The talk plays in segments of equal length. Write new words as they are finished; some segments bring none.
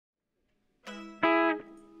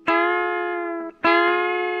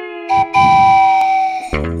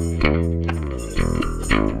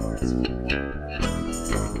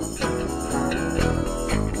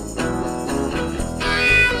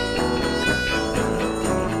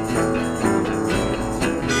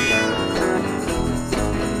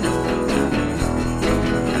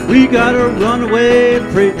We got a runaway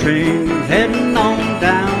freight train heading on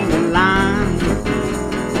down the line.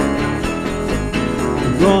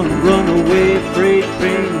 Runaway freight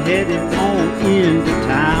train heading on into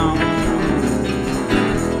town.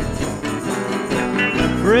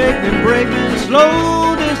 Brakeman,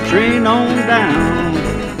 slow this train on down.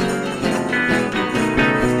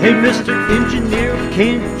 Hey, Mr. Engineer,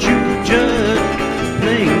 can't you judge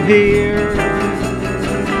playing here?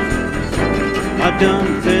 I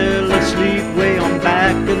done fell asleep way on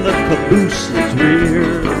back in the caboose's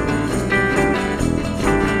rear.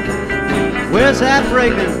 Where's that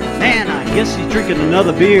brakeman? Man, I guess he's drinking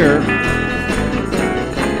another beer.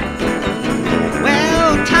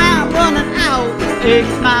 Well, time running out, 8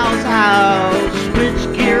 miles out.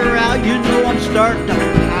 Switch gear out, you know I'm starting to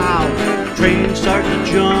pow. Train starting to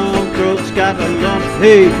jump, throat's got a lump.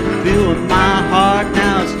 Hey, feeling my heart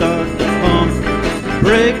now starting to pump.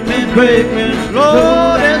 Brakeman,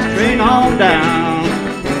 slow this train on down.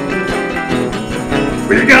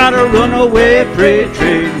 We got a runaway freight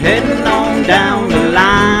train heading on down the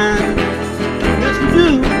line. Yes, we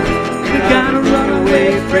do. We got a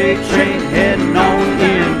runaway freight train heading on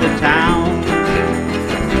into town.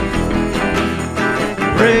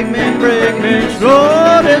 Brakeman,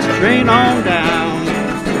 slow this train on down.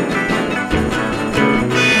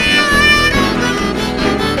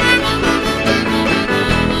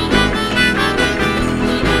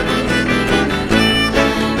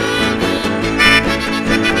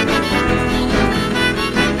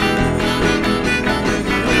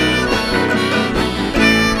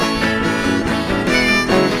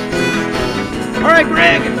 All right,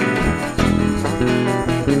 Greg.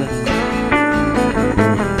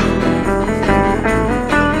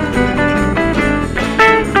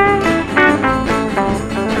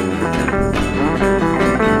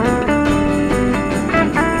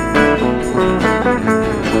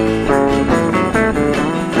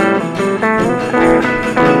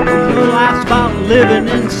 Life's about living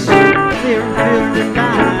in clear 59.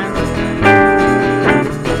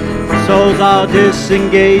 Souls all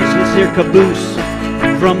disengaged, this here caboose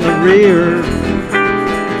from the rear,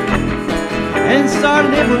 and start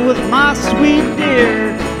living with my sweet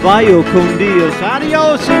dear. Vaya Con Dios,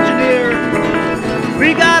 adios engineer.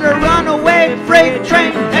 We got a runaway freight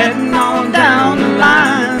train heading on down the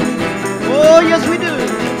line. Oh yes we do.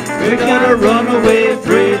 We got a runaway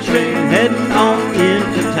freight train heading on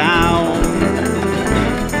into town.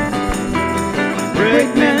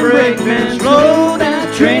 Brakeman, slow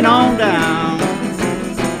that train on down.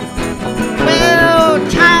 Well,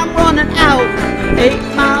 time running out, 8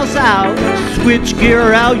 miles out. Switch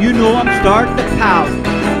gear out, you know I'm starting to pout.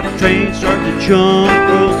 Train starting to jump,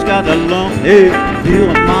 girl's got a lump. Hey,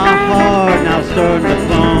 feeling my heart now starting to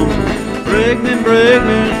thump. Brakeman,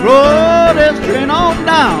 slow this train on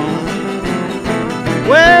down.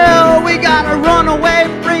 Well, we got a runaway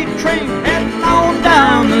freight train heading on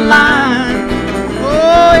down the line.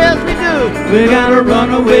 Oh, yes we do. We got a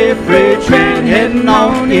runaway freight train heading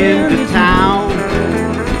on into town.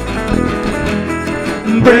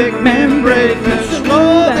 Brakeman,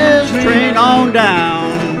 slow this train on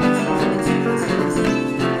down.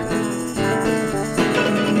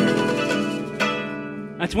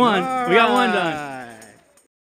 That's one. We got one done.